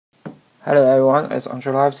Hello everyone, it's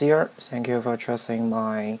Andre Lives here. Thank you for trusting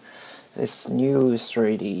this new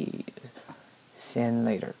 3D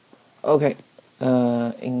simulator. Okay,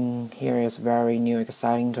 in here is very new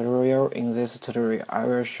exciting tutorial. In this tutorial, I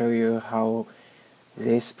will show you how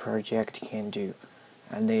this project can do,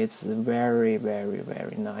 and it's very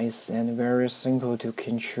nice and very simple to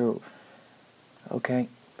control. Okay,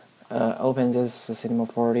 open this Cinema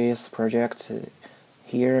 4D project.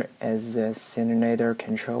 Here is the simulator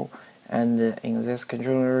control. And in this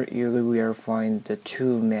controller you will find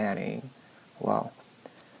too many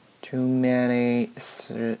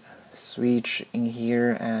switch in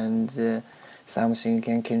here, and something you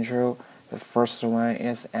can control. The first one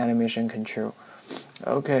is animation control.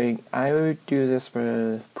 Okay, I will do this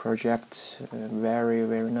project, very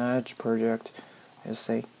large project. You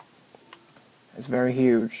see, it's very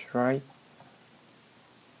huge, right?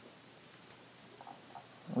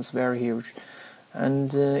 It's very huge.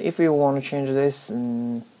 And if you want to change this,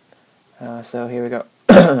 so here we go.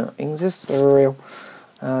 In this tutorial,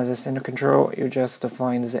 the center control, you just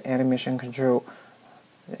find the animation control.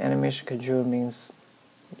 The animation control means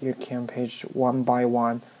you can page one by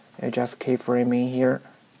one. You just keyframing here.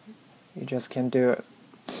 You just can do it.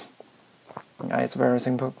 It's very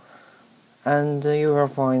simple. And you will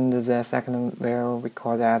find the second layer. We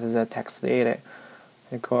call that the text edit.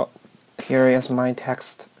 Here is my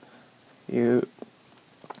text. You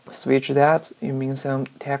switch that, you mean some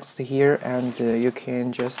text here, and you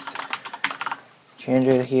can just change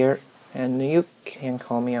it here, and you can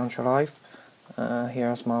call me Andre Life.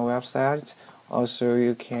 Here's my website. Also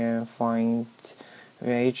you can find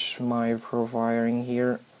my profile in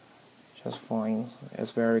here. Just fine,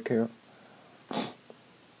 it's very cool.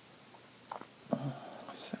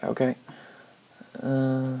 Okay,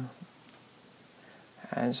 and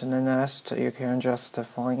the next you can just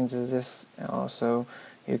find this. Also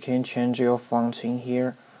you can change your font in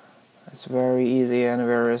here. It's very easy and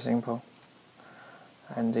very simple.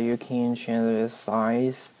 And you can change the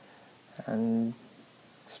size and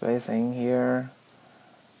spacing here.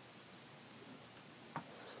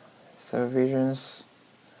 So visions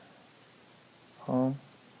home.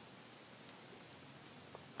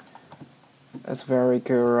 It's very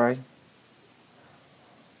cool, right?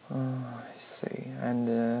 I see. And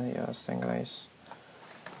yes, English.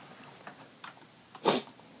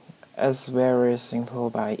 It's very simple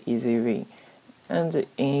by EasyV, and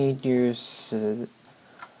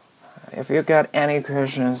if you got any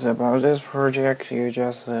questions about this project, you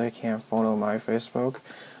just can follow my Facebook.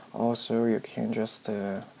 Also you can just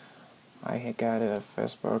I got a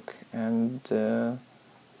Facebook, and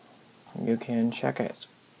you can check it,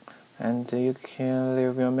 and you can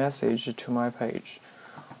leave your message to my page.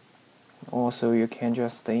 Also you can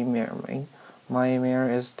just email me. My email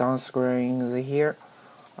is down screen here.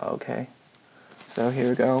 Okay, so here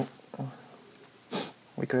we go.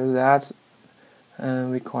 We close that, and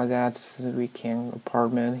we call that we can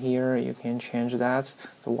apartment here. You can change that,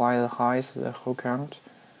 the width, height, the whole count.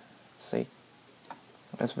 See,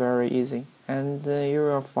 it's very easy, and you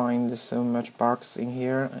will find so much bugs in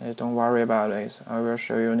here. Don't worry about it, I will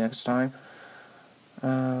show you next time.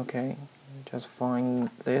 Okay, just find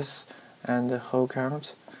this, and the whole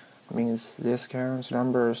count means this count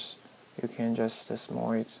numbers. You can just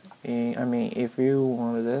small it. If you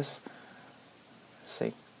want this,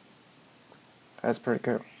 see, that's pretty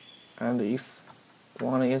cool. And if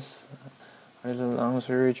one is a little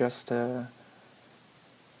longer, just a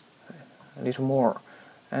little more,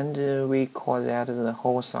 and we call that the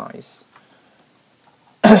whole size.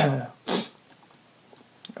 Oh,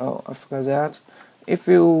 I forgot that. If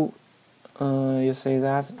you say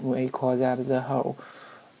that, we call that the whole.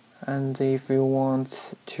 And if you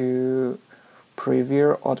want to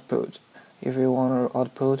preview output, if you want to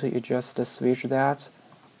output, you just switch that.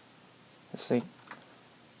 See,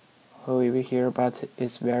 over here, but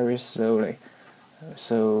it's very slowly.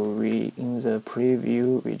 So we in the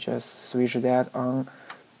preview we just switch that on,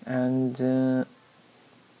 and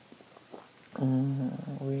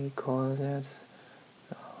we call that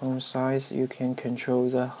the home size. You can control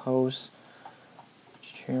the host.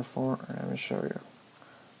 Therefore, let me show you.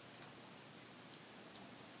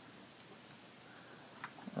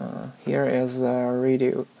 Here is the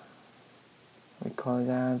radio. We call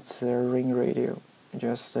that the ring radio.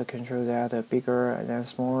 Just control that bigger and then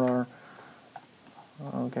smaller.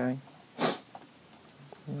 Okay.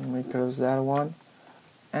 We close that one.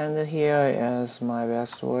 And here is my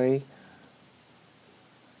best way.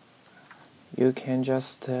 You can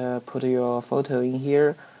just put your photo in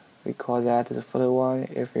here. We call that the photo one.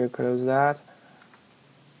 If you close that,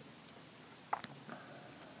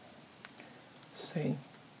 see,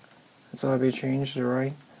 it's all be changed,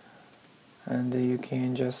 right? And you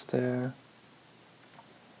can just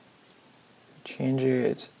change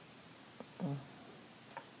it.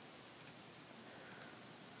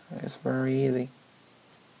 It's very easy.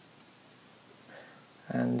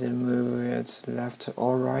 And move it left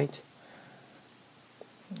or right.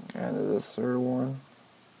 And the third one.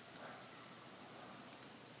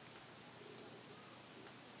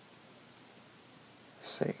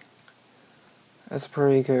 See, that's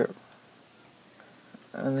pretty good.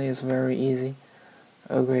 And it's very easy.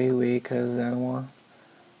 Okay, we close that one.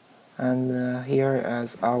 And here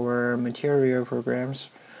as our material programs,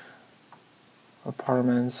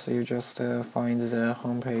 apartments, you just find the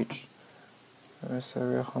home page. So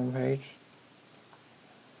your home page.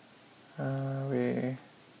 We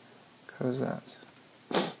close that.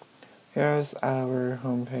 Here's our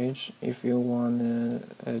home page. If you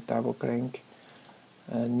want double click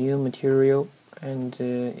new material, and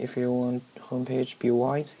if you want home page be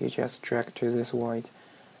white, you just drag to this white,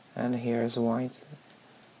 and here's white.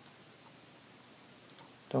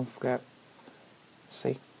 Don't forget.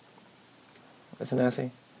 See, it's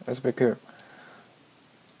nothing. It's pretty cool.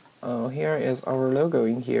 Here is our logo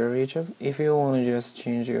in here. If you want to just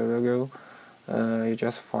change your logo, you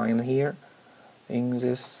just find here in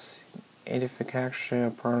this edification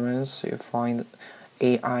apartments. You find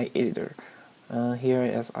AI editor. Here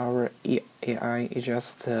is our AI. You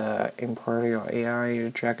just import your AI,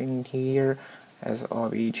 drag in here, as all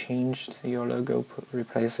be changed your logo,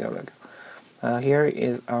 replace your logo. Here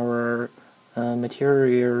is our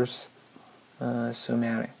materials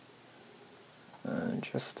summary.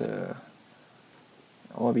 Just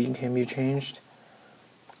all can be changed.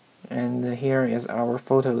 And here is our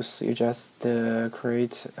photos. You just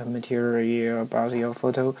create a material about your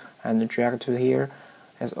photo and drag to here,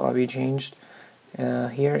 as all be changed.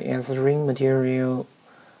 Here is ring material.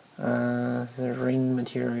 The ring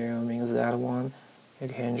material means that one. You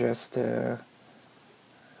can just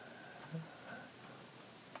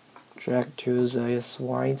drag to this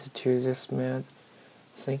white to this matte.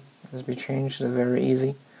 See, it's be changed very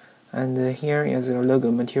easy. And here is your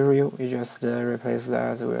logo material. You just replace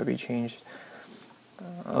that, will be changed.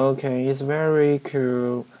 Okay, it's very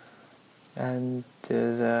cool. And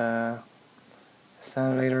the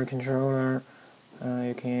simulator controller,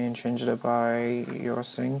 you can change it by your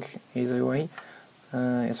sync easy way.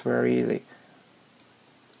 It's very easy.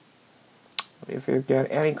 If you get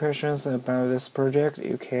any questions about this project,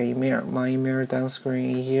 you can email my email down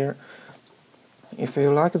screen here. If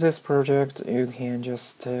you like this project, you can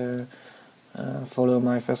just follow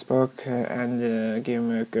my Facebook and give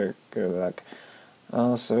me a good luck.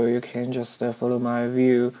 Also, you can just follow my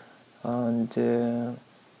view on the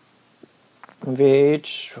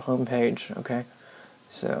VH homepage. Okay,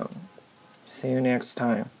 so see you next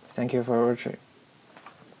time. Thank you for watching.